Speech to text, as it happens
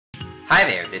Hi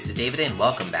there, this is David and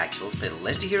welcome back to Let's Play The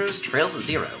Legend of Heroes Trails of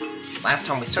Zero. Last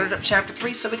time we started up Chapter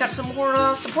 3, so we got some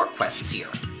more support quests here.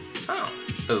 Oh,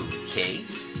 okay.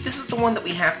 This is the one that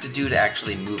we have to do to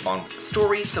actually move on with the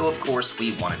story, so of course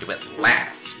we want to do it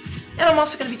last. And I'm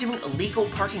also going to be doing illegal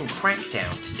parking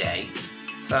crackdown today,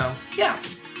 so yeah,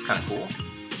 it's kind of cool.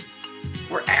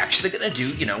 We're actually going to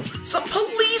do, some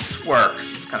police work!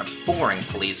 It's kind of boring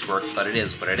police work, but it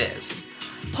is what it is.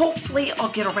 Hopefully I'll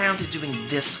get around to doing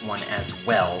this one as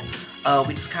well.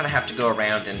 We just kind of have to go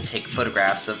around and take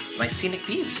photographs of nice scenic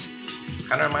views.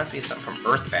 Kind of reminds me of something from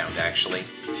Earthbound, actually.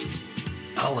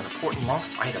 Oh, an important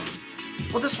lost item.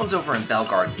 Well, this one's over in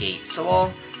Belgard Gate, so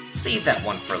I'll save that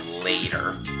one for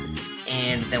later.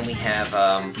 And then we have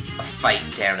a fight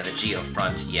down in the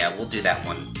Geofront. Yeah, we'll do that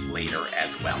one later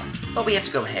as well. But we have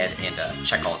to go ahead and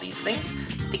check all these things.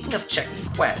 Speaking of checking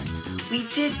quests, we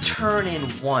did turn in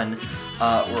one,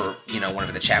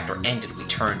 whenever the chapter ended, we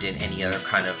turned in any other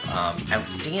kind of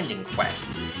outstanding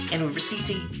quests, and we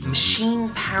received a machine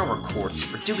power quartz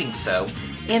for doing so,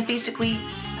 and basically,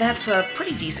 that's a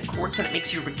pretty decent quartz, and it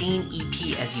makes you regain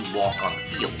EP as you walk on the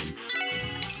field.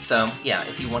 So, yeah,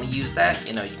 if you want to use that,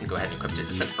 you can go ahead and equip it.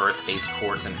 It's an Earth-based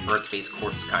quartz, and Earth-based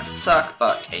quartz kind of suck,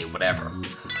 but hey, whatever.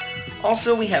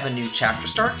 Also, we have a new chapter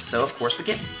start, so of course we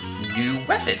get new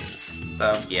weapons.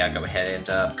 So, yeah, go ahead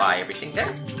and buy everything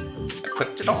there.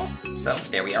 Equipped it all, so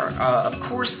there we are. Of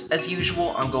course, as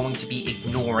usual, I'm going to be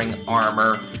ignoring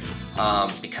armor,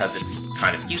 because it's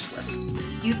kind of useless.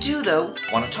 You do, though,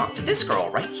 want to talk to this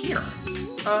girl right here.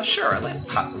 Sure, I like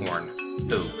popcorn.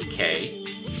 Okay.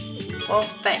 Well,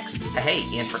 thanks. Hey,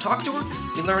 and for talking to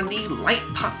her, we learned the light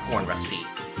popcorn recipe.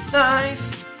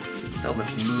 Nice! So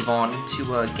let's move on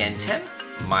to Gen 10.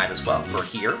 Might as well, we're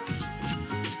here.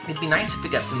 It'd be nice if we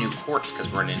got some new quartz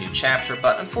because we're in a new chapter,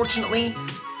 but unfortunately,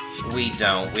 we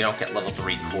don't. We don't get level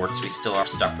 3 quartz. We still are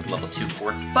stuck with level 2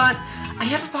 quartz, but I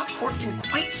haven't bought quartz in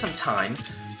quite some time,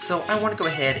 so I want to go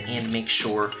ahead and make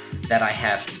sure that I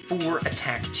have 4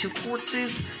 attack 2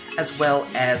 quartzes, as well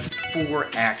as 4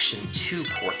 action 2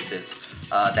 quartzes.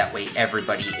 That way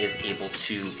everybody is able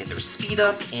to get their speed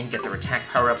up and get their attack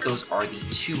power up. Those are the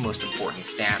 2 most important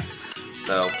stats.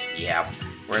 So, yeah,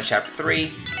 we're in Chapter 3.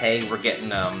 Hey, we're getting,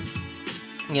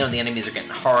 the enemies are getting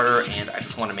harder, and I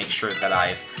just want to make sure that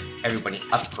I've everybody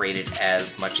upgraded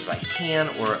as much as I can,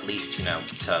 or at least,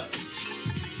 to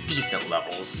decent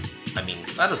levels. I mean,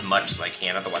 not as much as I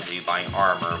can, otherwise I'd be buying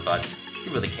armor, but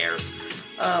who really cares?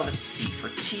 Let's see, for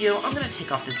Tio, I'm going to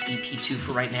take off this EP2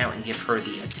 for right now and give her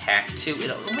the attack 2.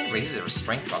 It only raises her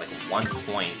strength by like 1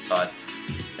 point, but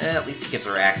at least it gives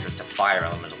her access to fire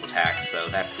elemental attacks, so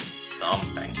that's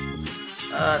something.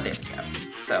 There we go.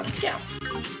 So, yeah.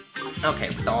 Okay,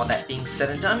 with all that being said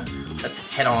and done, let's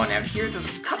head on out here. There's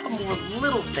a couple more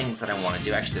little things that I want to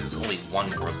do. Actually, there's only one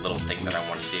more little thing that I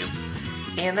want to do.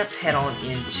 And let's head on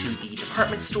into the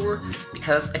department store,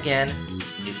 because, again,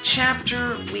 new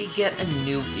chapter, we get a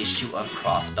new issue of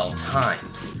Crossbell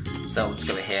Times. So let's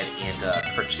go ahead and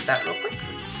purchase that real quick.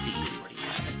 Let's see, where do you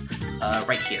have it?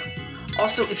 Right here.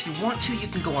 Also, if you want to, you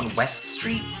can go on West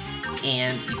Street,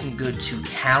 and you can go to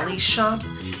Tally's shop,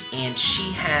 and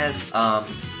she has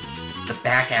the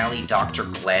back alley Dr.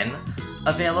 Glenn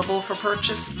available for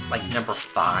purchase, like number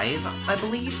 5, I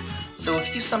believe. So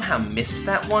if you somehow missed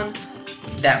that one,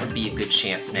 that would be a good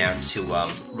chance now to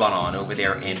run on over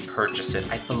there and purchase it.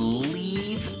 I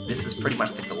believe this is pretty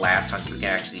much like the last time you can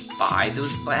actually buy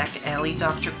those back alley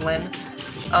Dr. Glenn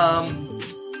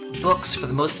books. For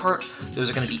the most part, those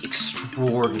are going to be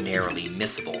extraordinarily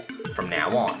missable from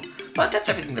now on. But that's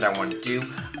everything that I wanted to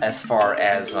do as far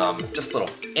as just little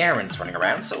errands running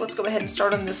around. So let's go ahead and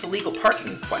start on this illegal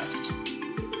parking quest.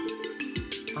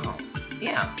 Oh,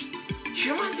 yeah.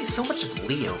 She reminds me so much of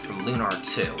Leo from Lunar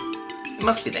 2. It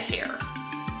must be the hair.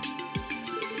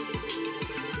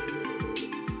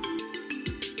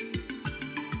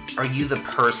 Are you the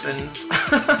persons?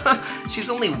 She's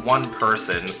only one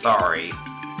person, sorry.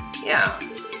 Yeah.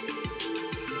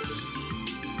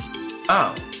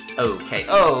 Oh. Okay.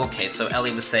 Oh, okay. So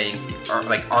Ellie was saying,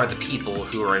 are the people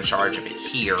who are in charge of it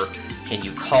here? Can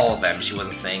you call them? She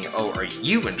wasn't saying, oh, are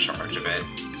you in charge of it?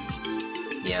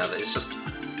 Yeah, but it's just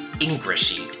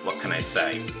Englishy. What can I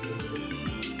say?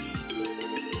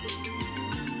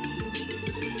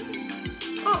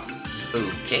 Oh,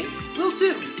 okay. Will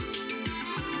do.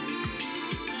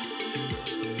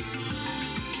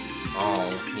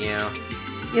 Oh, yeah.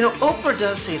 Oprah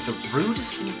does say the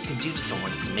rudest thing you can do to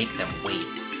someone is to make them wait.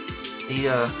 They,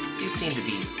 do seem to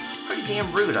be pretty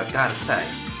damn rude, I've gotta say.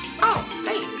 Oh,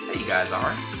 hey, there you guys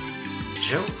are.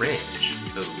 Joe Ridge.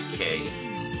 Okay.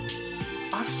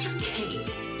 Officer K.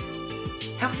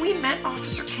 Have we met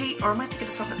Officer Kate, or am I thinking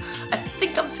of something? I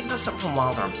think I'm thinking of something from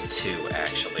Wild Arms 2,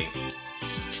 actually.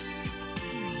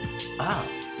 Oh.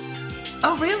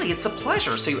 Oh, really? It's a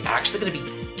pleasure. So you're actually going to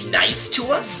be nice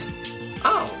to us?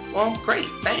 Oh, well, great.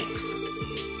 Thanks.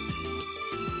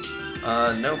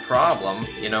 No problem.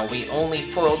 You know, we only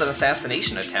foiled an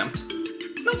assassination attempt.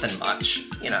 Nothing much.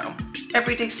 You know,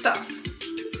 everyday stuff.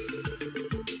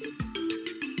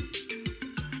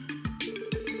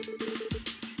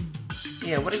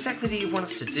 Yeah, what exactly do you want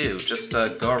us to do? Just,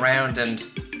 go around and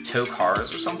tow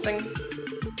cars or something?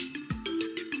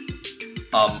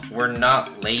 We're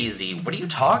not lazy. What are you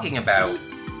talking about?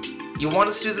 You want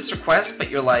us to do this request, but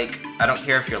you're like, I don't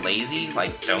care if you're lazy,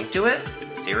 like, don't do it?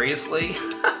 Seriously?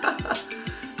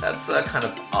 That's, kind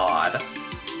of odd.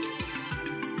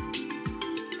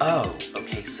 Oh,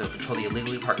 okay, so control the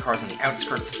illegally parked cars on the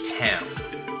outskirts of town.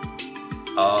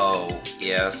 Oh,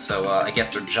 yeah, so, I guess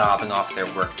they're jobbing off their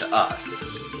work to us.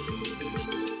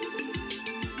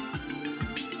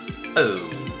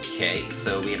 Okay,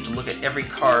 so we have to look at every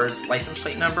car's license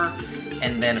plate number,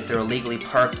 and then if they're illegally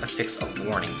parked, affix a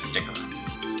warning sticker.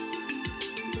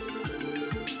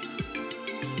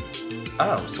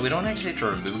 Oh, so we don't actually have to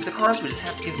remove the cars, we just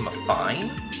have to give them a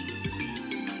fine?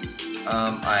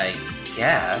 I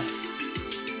guess.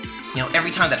 You know,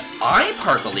 every time that I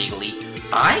park illegally,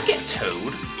 I get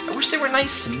towed. I wish they were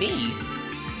nice to me.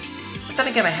 But then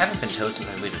again, I haven't been towed since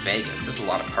I moved to Vegas. There's a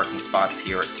lot of parking spots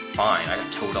here, it's fine. I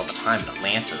got towed all the time in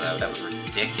Atlanta, though. That was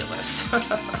ridiculous.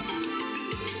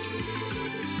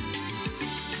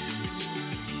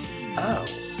 Oh,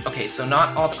 okay, so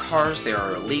not all the cars there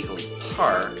are illegally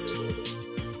parked.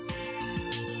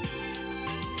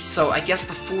 So I guess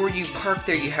before you park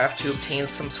there, you have to obtain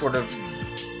some sort of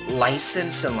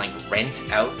license and, like, rent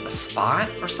out a spot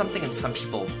or something, and some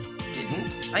people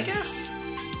didn't, I guess?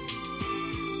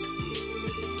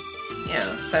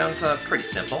 Yeah, sounds pretty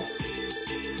simple.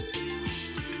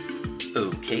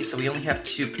 Okay, so we only have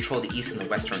to patrol the east and the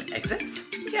western exits?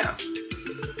 Yeah.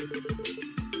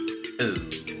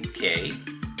 Okay.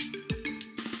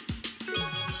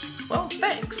 Well,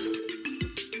 thanks.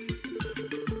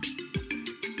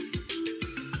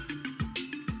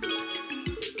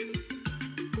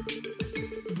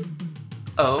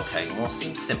 Oh, okay, well,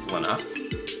 seems simple enough.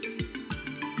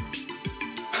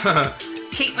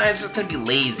 Kate and I are just gonna be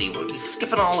lazy, we'll be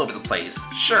skipping all over the place.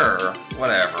 Sure,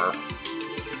 whatever.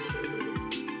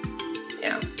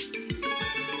 Yeah.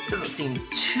 Doesn't seem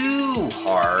too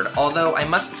hard, although I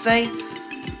must say,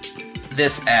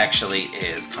 this actually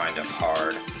is kind of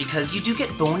hard, because you do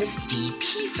get bonus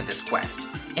DP for this quest,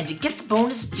 and to get the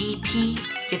bonus DP,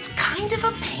 it's kind of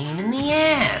a pain in the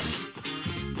ass.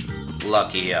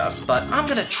 Lucky us, but I'm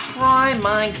gonna try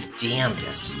my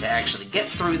damnedest to actually get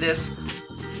through this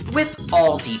with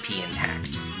all DP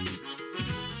intact.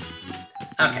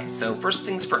 Okay, so first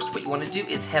things first, what you want to do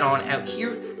is head on out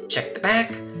here, check the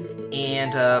back,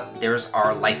 and there's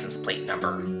our license plate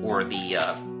number, or the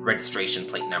registration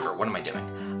plate number. What am I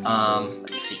doing?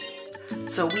 Let's see.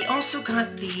 So we also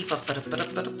got the,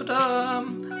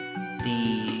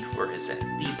 where is it?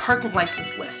 The parking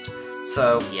license list.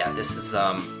 So yeah, this is,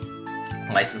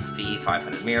 license fee,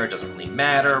 500 mirror, doesn't really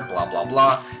matter, blah, blah,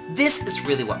 blah. This is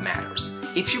really what matters.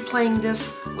 If you're playing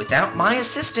this without my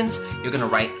assistance, you're gonna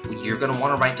want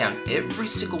to write down every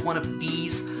single one of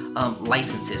these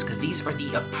licenses, because these are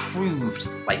the approved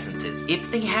licenses. If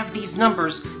they have these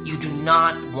numbers, you do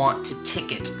not want to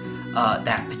ticket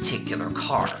that particular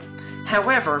car.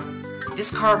 However,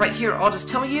 this car right here, I'll just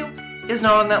tell you, is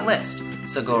not on that list.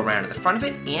 So go around to the front of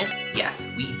it, and yes,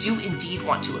 we do indeed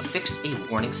want to affix a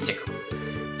warning sticker.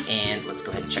 And let's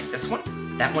go ahead and check this one.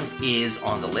 That one is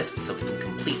on the list, so we can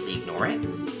completely ignore it.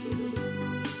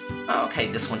 Okay,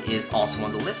 this one is also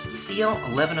on the list,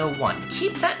 CL1101.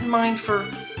 Keep that in mind for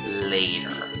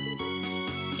later.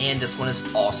 And this one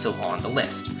is also on the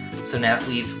list. So now that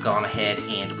we've gone ahead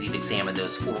and we've examined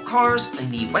those 4 cars in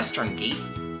the western gate,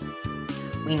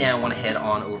 we now want to head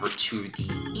on over to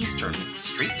the eastern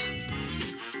street.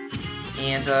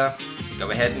 And go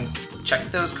ahead and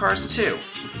check those cars too.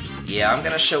 Yeah, I'm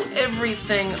gonna show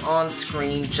everything on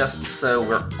screen just so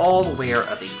we're all aware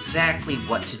of exactly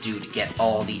what to do to get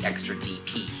all the extra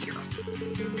DP here.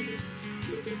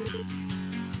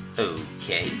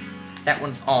 Okay, that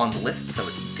one's on the list, so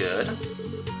it's good.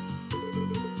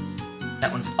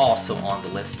 That one's also on the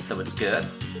list, so it's good.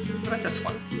 What about this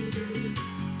one?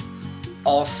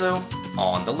 Also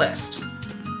on the list.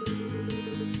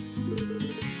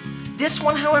 This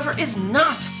one, however, is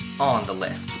not on the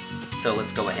list. So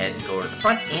let's go ahead and go to the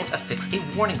front and affix a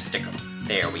warning sticker.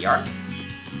 There we are.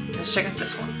 Let's check out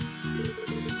this one.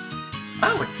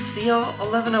 Oh, it's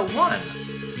CL1101.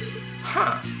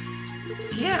 Huh.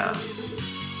 Yeah.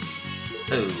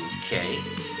 Okay.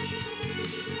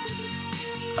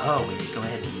 Oh, we need to go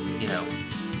ahead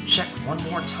and, check one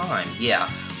more time. Yeah.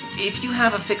 If you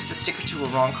have affixed a sticker to a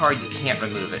wrong card, you can't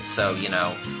remove it. So, you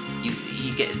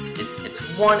get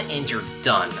it's one and you're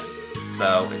done.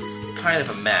 So it's kind of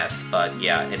a mess, but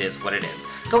yeah, it is what it is.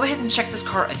 Go ahead and check this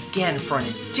car again for an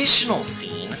additional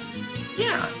scene.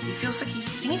 Yeah, he feels like he's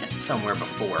seen it somewhere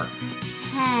before.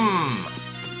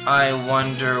 I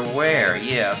wonder where.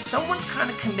 Yeah, someone's kind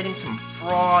of committing some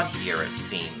fraud here, it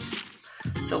seems.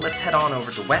 So let's head on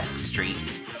over to West Street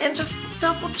and just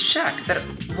double check that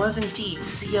it was indeed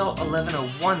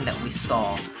CL1101 that we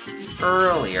saw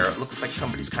earlier. It looks like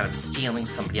somebody's kind of stealing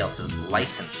somebody else's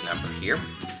license number here.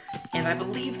 And I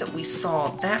believe that we saw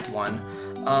that one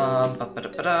on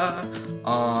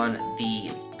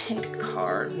the pink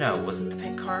car. No, was it the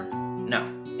pink car? No,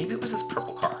 maybe it was this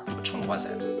purple car. Which one was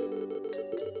it?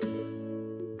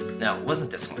 No, it wasn't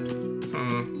this one.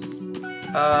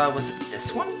 Was it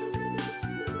this one?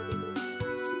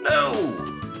 No!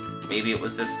 Maybe it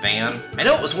was this van? I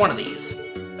know it was one of these.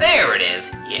 There it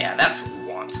is! Yeah, that's what we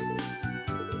want.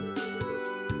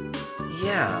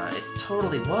 Yeah, it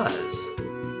totally was.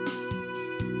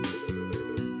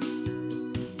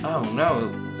 Oh no,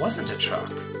 it wasn't a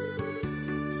truck.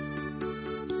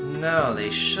 No, they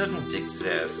shouldn't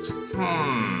exist.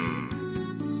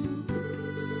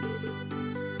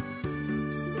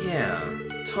 Yeah,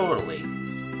 totally.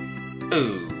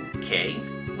 Okay,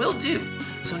 will do.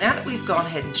 So now that we've gone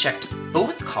ahead and checked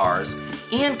both cars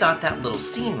and got that little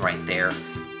scene right there,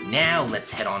 now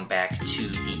let's head on back to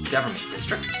the government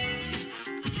district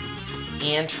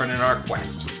and turn in our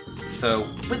quest. So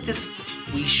with this,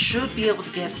 we should be able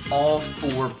to get all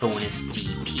 4 bonus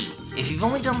DP. If you've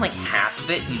only done like half of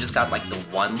it, you just got like the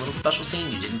one little special scene,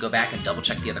 you didn't go back and double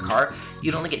check the other car,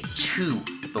 you'd only get 2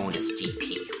 bonus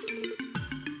DP.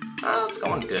 Oh, it's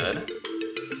going good.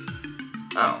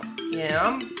 Oh, yeah,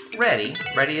 I'm ready.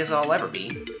 Ready as I'll ever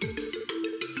be.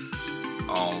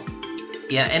 Oh.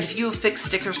 Yeah, and if you affix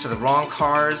stickers to the wrong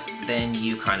cars, then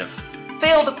you kind of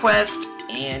fail the quest,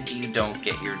 and you don't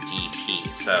get your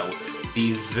DP, so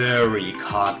be very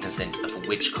cognizant of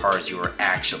which cars you are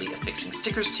actually affixing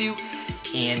stickers to,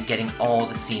 and getting all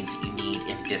the scenes that you need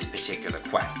in this particular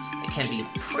quest. It can be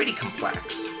pretty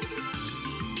complex.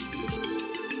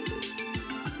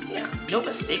 Yeah, no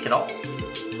mistake at all.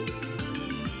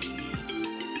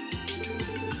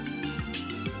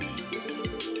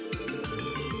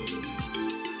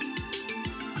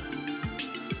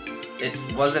 It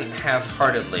wasn't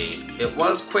half-heartedly. It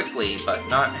was quickly, but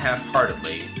not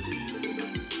half-heartedly.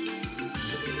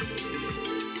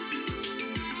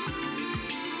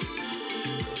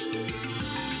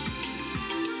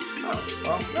 Oh,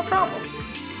 well, no problem.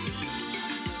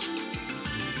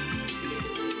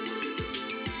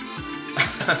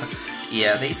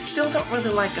 Yeah, they still don't really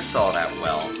like us all that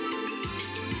well.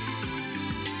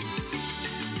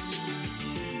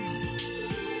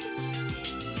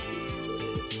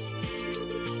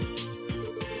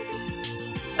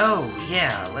 Oh,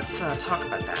 yeah, let's talk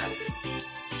about that.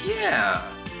 Yeah,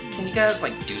 can you guys,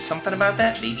 like, do something about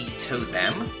that? Maybe tow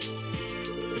them?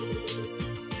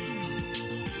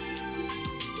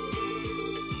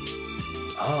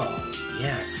 Oh,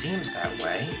 yeah, it seems that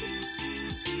way.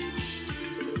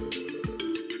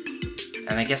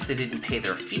 And I guess they didn't pay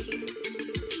their fee.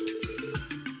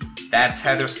 That's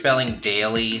how they're spelling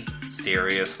daily?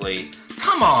 Seriously?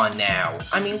 Come on now!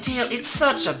 I mean, daily, it's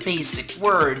such a basic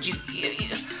word.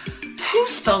 Who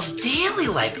spells daily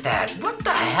like that? What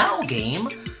the hell, game?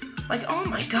 Like, oh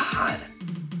my god.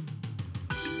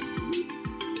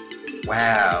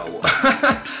 Wow.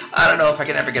 I don't know if I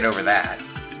can ever get over that.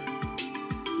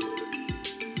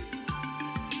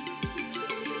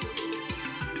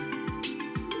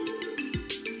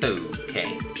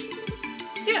 Okay.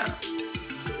 Yeah.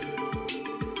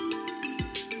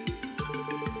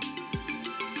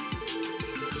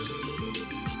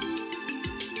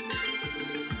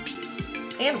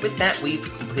 And with that, we've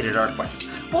completed our quest.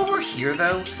 While we're here,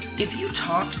 though, if you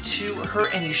talk to her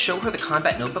and you show her the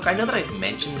combat notebook, I know that I've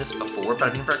mentioned this before, but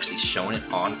I've never actually shown it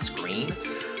on screen.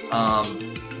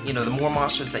 You know, the more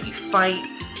monsters that you fight,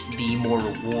 the more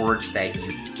rewards that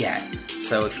you get.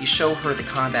 So if you show her the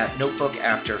combat notebook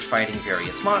after fighting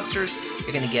various monsters,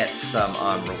 you're going to get some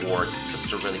rewards. It's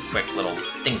just a really quick little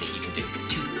thing that you can do.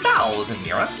 2,000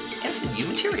 Mira and some new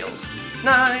materials.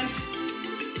 Nice!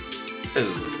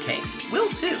 Okay,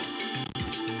 will do.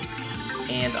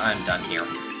 And I'm done here.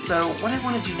 So what I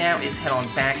want to do now is head on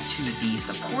back to the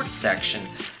support section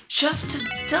just to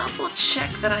double check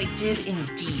that I did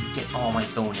indeed get all my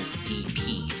bonus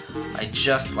DP.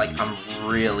 I'm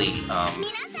really,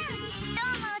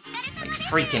 like,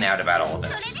 freaking out about all of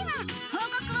this.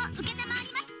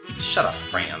 Shut up,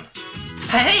 Fran.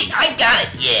 Hey, I got it!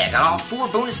 Yeah, got all 4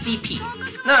 bonus DP.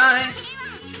 Nice!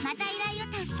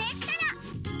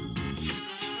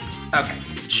 Okay,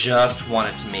 just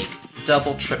wanted to make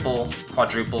double, triple,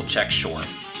 quadruple check sure.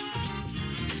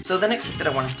 So the next thing that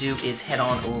I want to do is head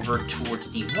on over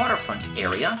towards the waterfront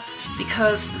area,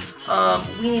 because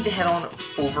we need to head on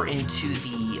over into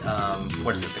the,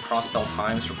 the Crossbell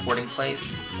Times reporting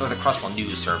place? Or the Crossbell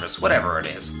News Service, whatever it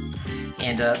is.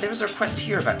 And there was a request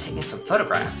here about taking some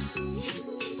photographs.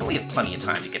 And we have plenty of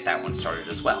time to get that one started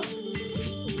as well.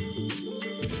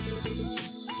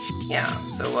 Yeah,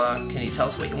 so can you tell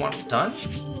us what you want done?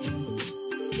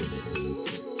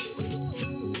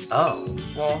 Oh,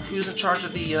 well, who's in charge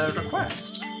of the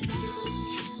request?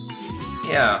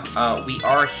 Yeah, we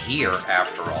are here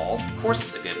after all. Of course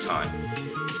it's a good time.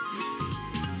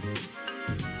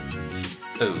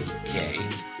 Okay.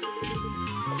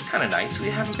 That's kind of nice. We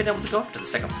haven't been able to go up to the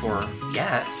 2nd floor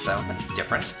yet, so that's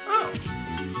different. Oh.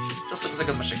 Just looks like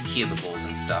a bunch of cubicles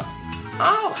and stuff.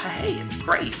 Oh, hey, it's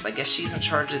Grace. I guess she's in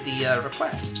charge of the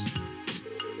request.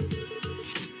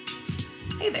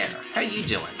 Hey there, how you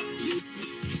doing?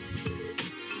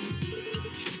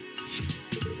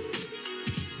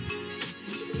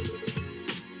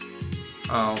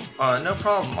 Oh, no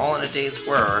problem. All in a day's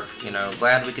work. You know,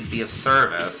 glad we could be of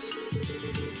service.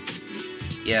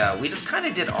 Yeah, we just kind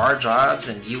of did our jobs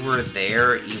and you were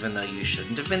there even though you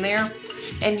shouldn't have been there.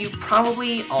 And you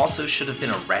probably also should have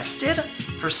been arrested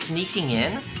for sneaking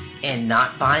in and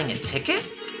not buying a ticket.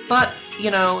 But,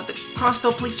 you know, the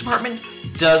Crossbell Police Department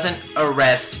doesn't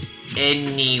arrest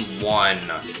anyone.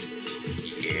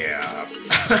 Yeah.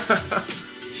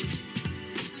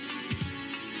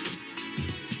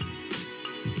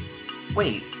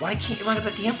 Wait, why can't you write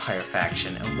about the Empire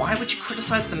faction? And why would you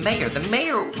criticize the mayor? The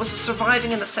mayor was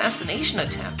surviving an assassination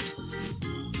attempt.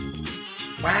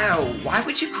 Wow, why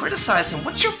would you criticize him?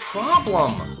 What's your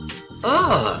problem?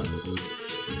 Ugh.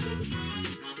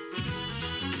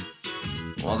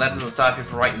 Well, that doesn't stop you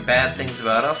from writing bad things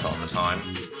about us all the time.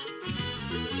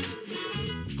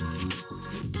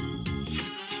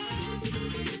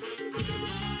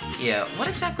 Yeah, what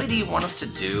exactly do you want us to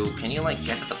do? Can you, like,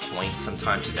 get to the point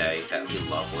sometime today? That would be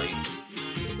lovely.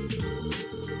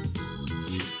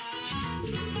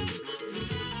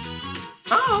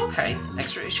 Oh, okay.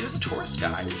 Extra issue as a tourist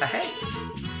guide. Hey.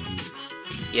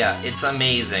 Yeah, it's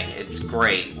amazing. It's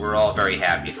great. We're all very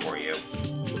happy for you.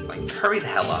 Like, hurry the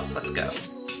hell up. Let's go.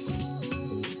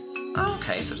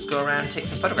 Okay, so just go around and take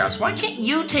some photographs. Why can't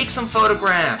you take some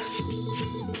photographs?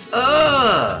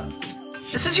 Ugh!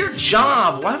 This is your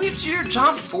job! Why do we have to do your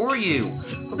job for you?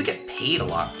 Well, we get paid a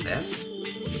lot for this.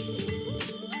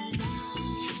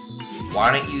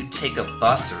 Why don't you take a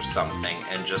bus or something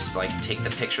and just, like, take the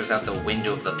pictures out the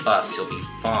window of the bus? You'll be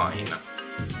fine.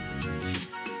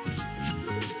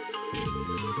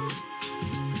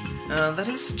 That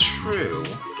is true.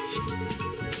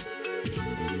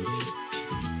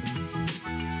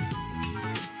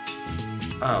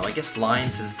 Oh, I guess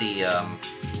Lyons is the,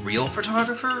 real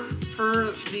photographer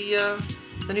for the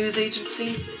news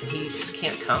agency? And he just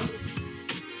can't come?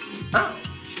 Oh.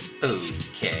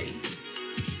 Okay.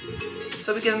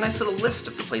 So we get a nice little list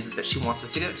of the places that she wants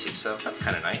us to go to, so that's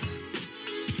kind of nice.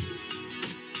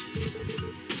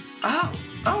 Oh,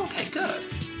 okay, good.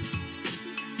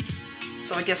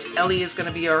 So I guess Ellie is going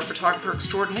to be our photographer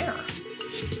extraordinaire.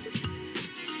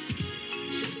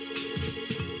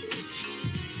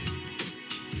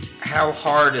 How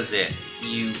hard is it?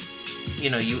 You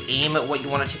know, you aim at what you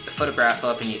want to take the photograph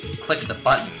of and you click the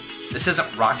button. This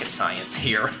isn't rocket science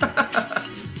here.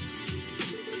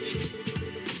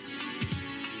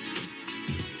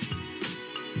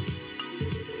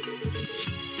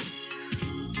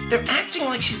 They're acting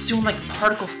like she's doing, like,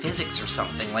 particle physics or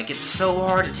something. Like, it's so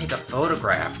hard to take a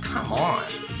photograph. Come on.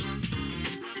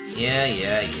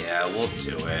 Yeah, we'll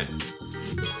do it.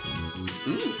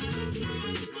 Ooh.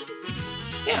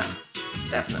 Yeah,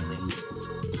 definitely.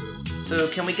 So,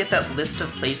 can we get that list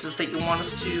of places that you want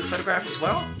us to photograph as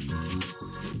well?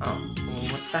 Oh, well,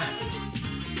 what's that?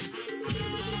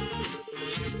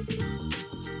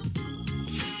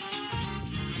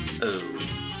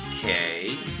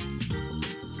 Okay.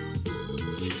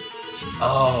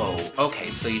 Oh,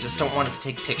 okay, so you just don't want us to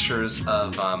take pictures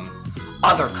of,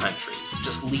 other countries.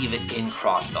 Just leave it in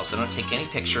Crossbell, so don't take any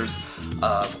pictures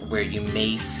of where you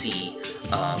may see,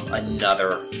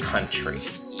 another country.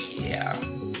 Yeah.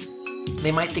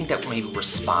 They might think that maybe we're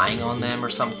spying on them or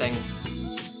something.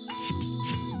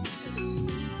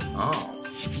 Oh.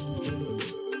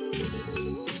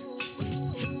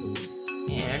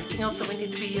 anything else that we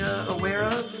need to be aware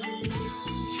of?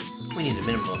 We need a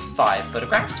minimum of 5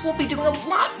 photographs. We'll be doing a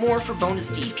lot more for bonus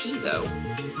DP, though.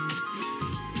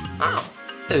 Oh,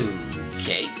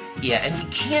 okay. Yeah, and we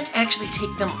can't actually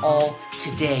take them all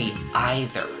today,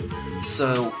 either.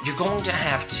 So you're going to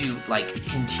have to, like,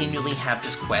 continually have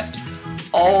this quest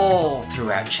all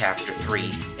throughout Chapter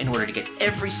 3 in order to get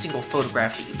every single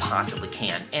photograph that you possibly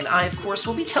can. And I, of course,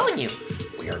 will be telling you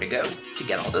where to go to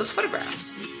get all those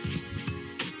photographs.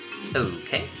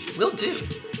 Okay, will do.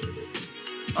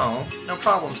 Oh, no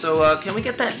problem. So, can we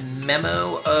get that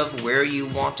memo of where you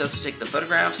want us to take the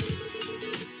photographs?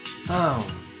 Oh,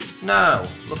 no.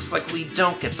 Looks like we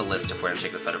don't get the list of where to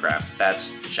take the photographs.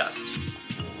 That's just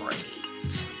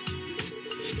great.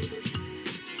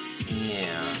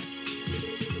 Yeah.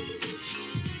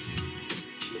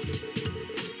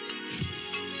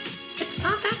 It's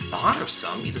not that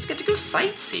bothersome. You just get to go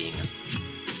sightseeing.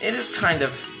 It is kind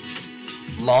of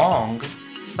long,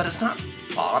 but it's not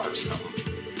bothersome.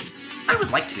 I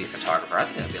would like to be a photographer. I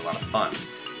think that would be a lot of fun.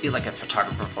 Be like a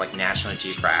photographer for like National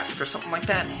Geographic or something like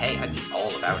that. Hey, I'd be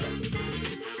all about it.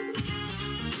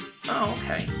 Oh,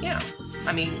 okay, yeah.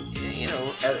 I mean, you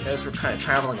know, as we're kind of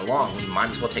traveling along, we might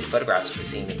as well take photographs if we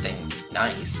see anything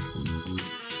nice.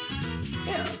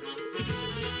 Yeah.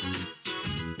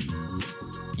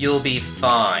 You'll be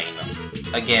fine.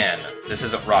 Again, this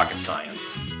isn't rocket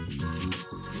science.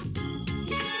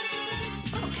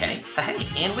 Okay, hey,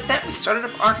 and with that, we started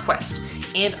up our quest.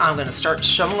 And I'm going to start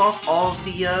showing off all of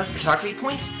the photography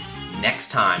points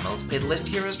next time on Let's Play The Legend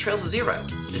of Heroes Trails of Zero.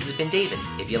 This has been David.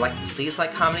 If you like this, please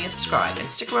like, comment, and subscribe. And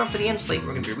stick around for the end slate.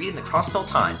 We're going to be reading the Crossbell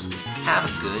Times. Have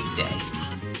a good day.